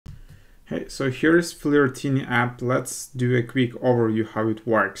Hey, so here's Flirtini app. Let's do a quick overview how it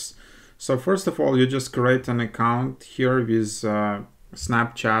works. So first of all, you just create an account here with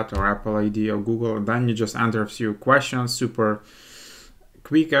Snapchat or Apple ID or Google, and then you just enter a few questions, super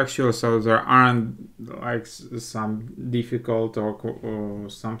quick actually, so there aren't like some difficult or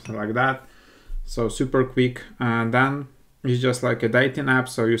something like that. So super quick, and then it's just like a dating app,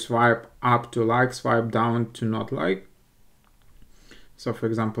 so you swipe up to like, swipe down to not like. So for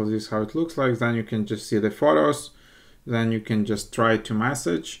example, this is how it looks like. Then you can just see the photos. Then you can just try to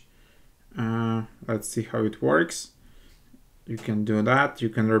message. Let's see how it works. You can do that. You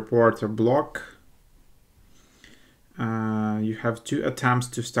can report a block. You have 2 attempts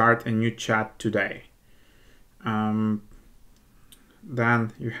to start a new chat today. Then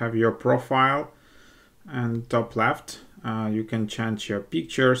you have your profile and top left. You can change your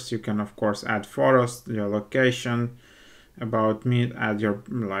pictures. You can of course add photos, your location, about me, add your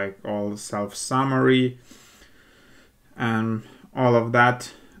like all self summary and all of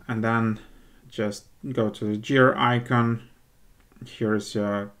that, and then just go to the gear icon. Here's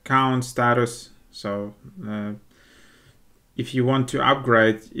your account status. So if you want to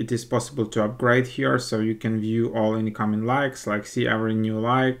upgrade, it is possible to upgrade here, so you can view all incoming likes, like see every new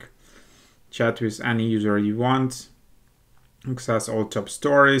like, chat with any user you want, access all top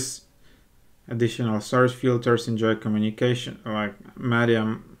stories, additional search filters, enjoy communication, like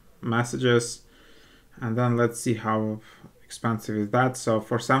medium messages. And then let's see how expensive is that. So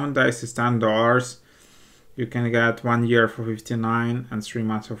for 7 days it's $10. You can get 1 year for $59 and 3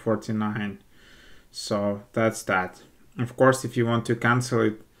 months for $49. So that's that. Of course, if you want to cancel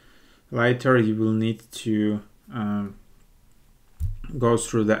it later, you will need to go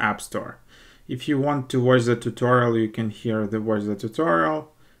through the App Store. If you want to watch the tutorial, you can here watch the tutorial.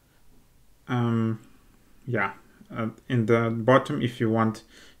 Yeah, in the bottom, if you want,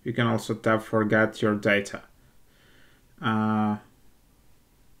 you can also tap forget your data.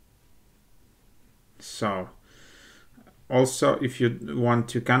 So also, if you want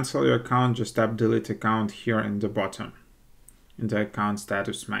to cancel your account, just tap delete account here in the bottom in the account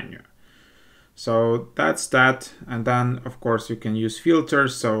status menu. So that's that. And then of course you can use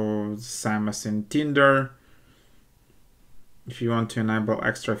filters, so same as in Tinder. If you want to enable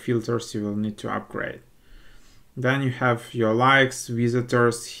extra filters, you will need to upgrade. Then you have your likes,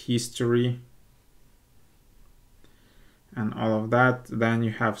 visitors, history, and all of that. Then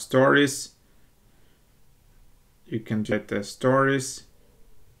you have stories. You can get the stories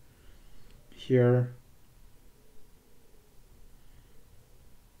here.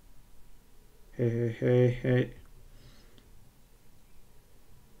 Hey.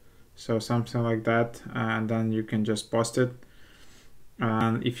 So something like that, and then you can just post it.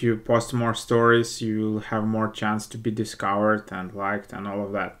 And if you post more stories, you will have more chance to be discovered and liked and all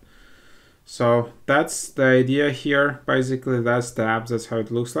of that. So that's the idea here. Basically, that's the app. That's how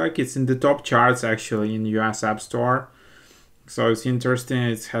it looks like. It's in the top charts actually in US App Store. So it's interesting.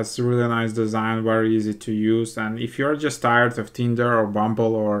 It has really nice design, very easy to use. And if you're just tired of Tinder or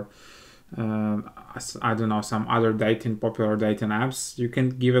Bumble or I don't know, some other popular dating apps, you can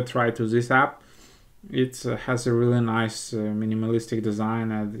give a try to this app. It has a really nice minimalistic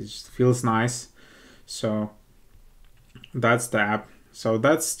design and it feels nice. So that's the app. So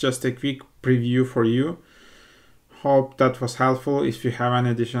that's just a quick preview for you. Hope that was helpful. If you have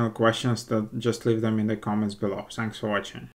any additional questions, just leave them in the comments below. Thanks for watching.